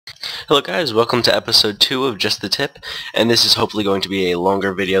Hello guys, welcome to episode 2 of Just the Tip, and this is hopefully going to be a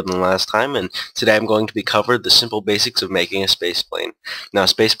longer video than the last time, and today I'm going to be covering the simple basics of making a spaceplane. Now a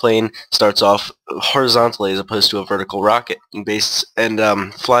spaceplane starts off horizontally as opposed to a vertical rocket, and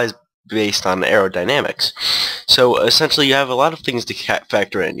flies based on aerodynamics. So essentially you have a lot of things to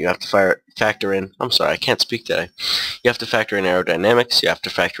factor in. You have to factor in, I can't speak today. You have to factor in aerodynamics, you have to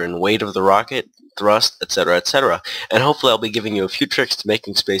factor in weight of the rocket, thrust, etc., etc. And hopefully I'll be giving you a few tricks to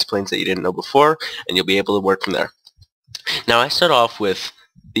making space planes that you didn't know before, and you'll be able to work from there. Now I start off with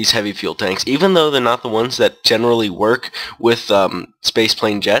these heavy fuel tanks, even though they're not the ones that generally work with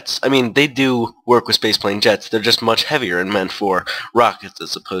spaceplane jets. I mean, they do work with spaceplane jets, they're just much heavier and meant for rockets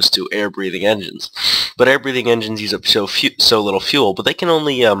as opposed to air-breathing engines. But air-breathing engines use up so little fuel, but they can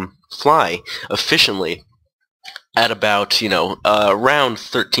only fly efficiently at about, around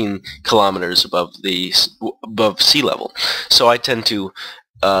 13 kilometers above sea level. So I tend to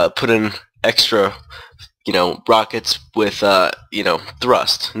put in extra, rockets with,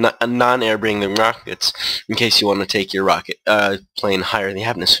 thrust, non-air-breathing rockets, in case you want to take your rocket plane higher in the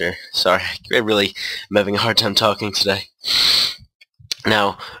atmosphere. Sorry, I really am having a hard time talking today.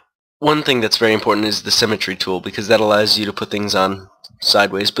 Now, one thing that's very important is the symmetry tool, because that allows you to put things on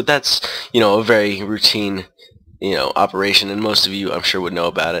sideways, but that's, a very routine operation, and most of you I'm sure would know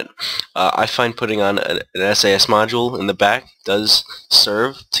about it. I find putting on an SAS module in the back does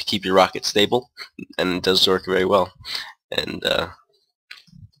serve to keep your rocket stable, and it does work very well. And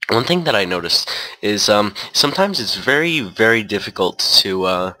one thing that I noticed is sometimes it's very, very difficult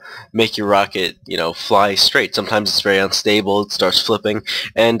to make your rocket, fly straight. Sometimes it's very unstable, it starts flipping,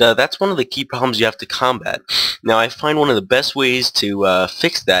 and that's one of the key problems you have to combat. Now I find one of the best ways to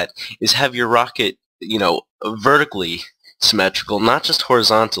fix that is have your rocket vertically symmetrical, not just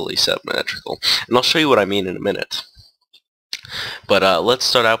horizontally symmetrical. And I'll show you what I mean in a minute. But let's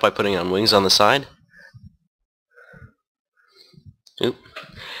start out by putting on wings on the side. Oop.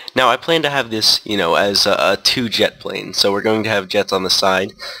 Now I plan to have this, as a two-jet plane. So we're going to have jets on the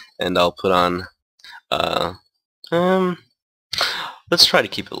side, and I'll put on, let's try to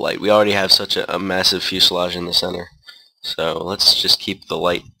keep it light. We already have such a massive fuselage in the center. So let's just keep the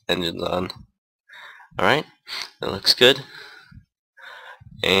light engines on. Alright, that looks good.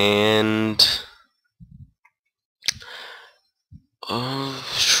 And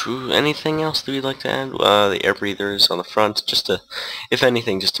anything else that we'd like to add? The air breathers on the front, just to, if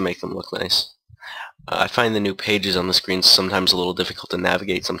anything, just to make them look nice. I find the new pages on the screen sometimes a little difficult to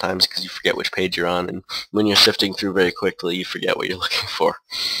navigate sometimes because you forget which page you're on, and when you're shifting through very quickly you forget what you're looking for.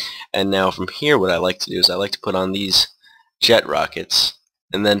 And now from here what I like to do is I like to put on these jet rockets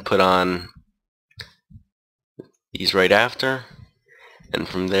and then put on these right after, and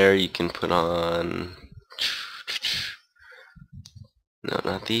from there you can put on, no,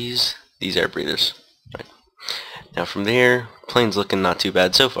 not these air breathers. Right. Now from there, plane's looking not too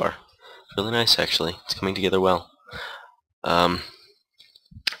bad so far. Really nice actually, it's coming together well. And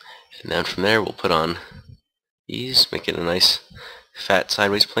then from there we'll put on these, make it a nice fat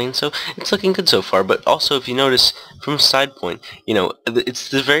sideways plane. So it's looking good so far, but also if you notice from side point, it's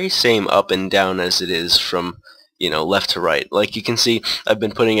the very same up and down as it is from left to right. Like you can see, I've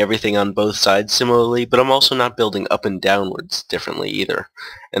been putting everything on both sides similarly, but I'm also not building up and downwards differently either.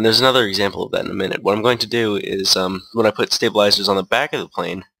 And there's another example of that in a minute. What I'm going to do is, when I put stabilizers on the back of the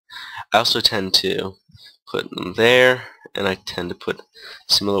plane, I also tend to put them there, and I tend to put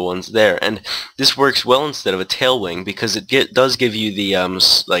similar ones there. And this works well instead of a tail wing, because it does give you the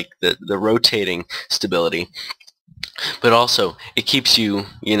the rotating stability. But also, it keeps you,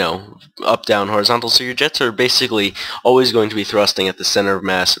 up, down, horizontal, so your jets are basically always going to be thrusting at the center of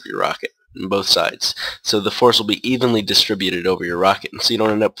mass of your rocket, on both sides. So the force will be evenly distributed over your rocket, so you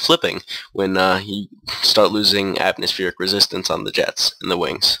don't end up flipping when you start losing atmospheric resistance on the jets and the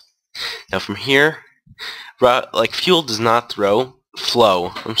wings. Now from here, fuel does not flow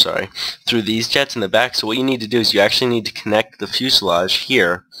through these jets in the back, so what you need to do is you actually need to connect the fuselage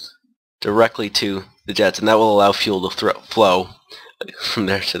here directly to the jets, and that will allow fuel to flow from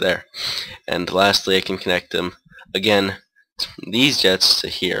there to there. And lastly, I can connect them again from these jets to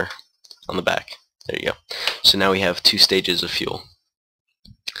here on the back. There you go. So now we have two stages of fuel.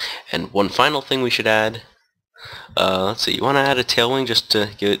 And one final thing we should add, let's see, you want to add a tail wing just to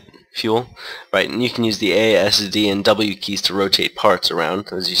give it fuel, right? And you can use the A, S, D, and W keys to rotate parts around,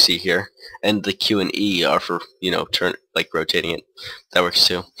 as you see here. And the Q and E are for, rotating it. That works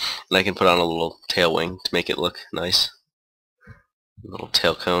too. And I can put on a little tail wing to make it look nice. A little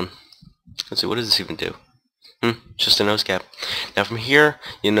tail cone. Let's see, what does this even do? Just a nose cap. Now from here,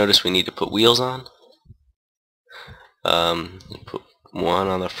 you notice we need to put wheels on. Put one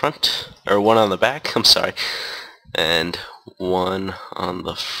on the front, or one on the back, I'm sorry, and one on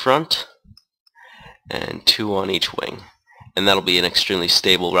the front, and two on each wing. And that'll be an extremely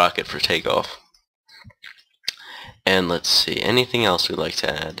stable rocket for takeoff. And let's see, anything else we'd like to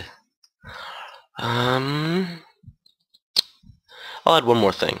add? I'll add one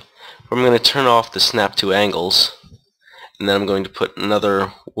more thing. I'm going to turn off the snap to angles, and then I'm going to put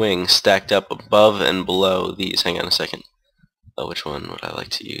another wing stacked up above and below these. Hang on a second. Oh, which one would I like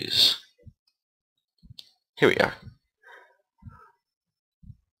to use? Here we are.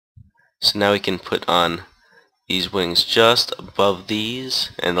 So now we can put on these wings just above these,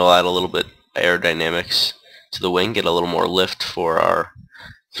 and it'll add a little bit aerodynamics to the wing, get a little more lift for our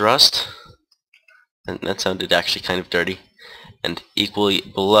thrust. And that sounded actually kind of dirty. And equally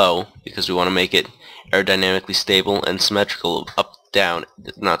below, because we want to make it aerodynamically stable and symmetrical up, down,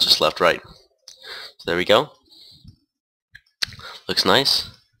 not just left, right. So there we go. Looks nice.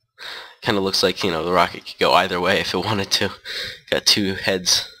 Kind of looks like, you know, the rocket could go either way if it wanted to. Got two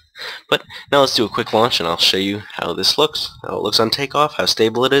heads. But now let's do a quick launch and I'll show you how this looks. How it looks on takeoff, how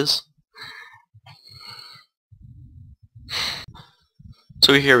stable it is.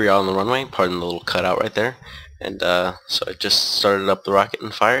 So here we are on the runway, pardon the little cutout right there. And so I just started up the rocket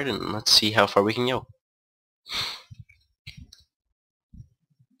and fired, and let's see how far we can go.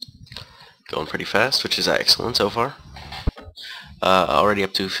 Going pretty fast, which is excellent so far. Already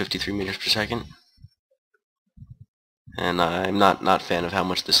up to 53 meters per second. And I'm not a fan of how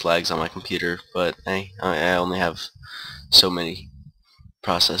much this lags on my computer, but I only have so many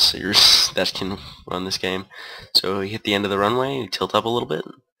processors that can run this game. So we hit the end of the runway, we tilt up a little bit.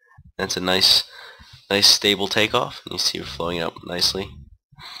 That's a nice stable takeoff. You see we're flowing up nicely.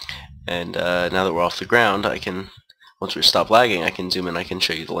 And now that we're off the ground, I can, once we stop lagging, I can zoom in, I can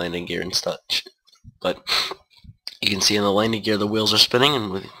show you the landing gear and such. But you can see in the landing gear the wheels are spinning, and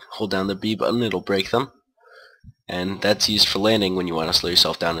with hold down the B button it'll break them. And that's used for landing when you want to slow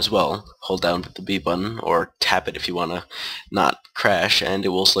yourself down as well. Hold down the B button or tap it if you want to not crash, and it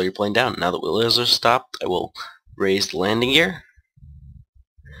will slow your plane down. Now that the wheels are stopped, I will raise the landing gear.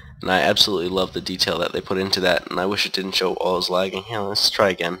 And I absolutely love the detail that they put into that, and I wish it didn't show all is lagging. Yeah, let's try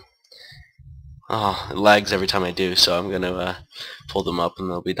again. Oh, it lags every time I do, so I'm going to pull them up and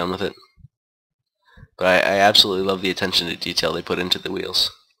they'll be done with it. But I absolutely love the attention to detail they put into the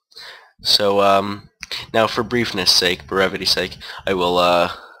wheels. So now for briefness sake, brevity's sake, I will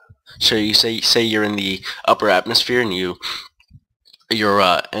show you, say you're in the upper atmosphere and your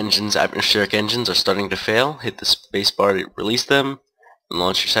atmospheric engines are starting to fail. Hit the space bar to release them and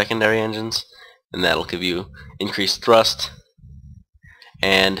launch your secondary engines, and that'll give you increased thrust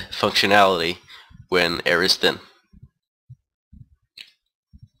and functionality when air is thin.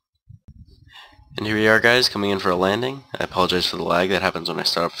 And here we are, guys, coming in for a landing. I apologize for the lag that happens when I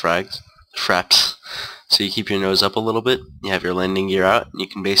start up fraps. So you keep your nose up a little bit, you have your landing gear out, and you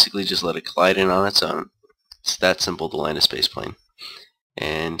can basically just let it glide in on its own. It's that simple to land a space plane.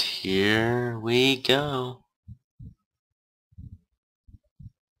 And here we go.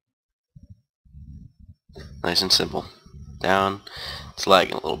 Nice and simple. Down. It's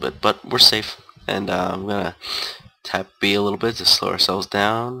lagging a little bit, but we're safe. And I'm going to tap B a little bit to slow ourselves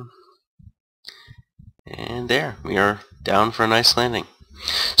down. And there, we are down for a nice landing.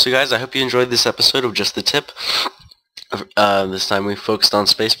 So guys, I hope you enjoyed this episode of Just the Tip. This time we focused on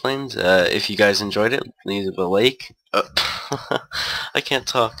space planes. If you guys enjoyed it, leave a like. I can't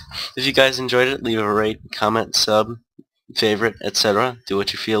talk. If you guys enjoyed it, leave a rate, comment, sub, favorite, etc. Do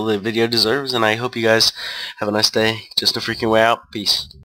what you feel the video deserves, and I hope you guys have a nice day. Just a freaking way out. Peace.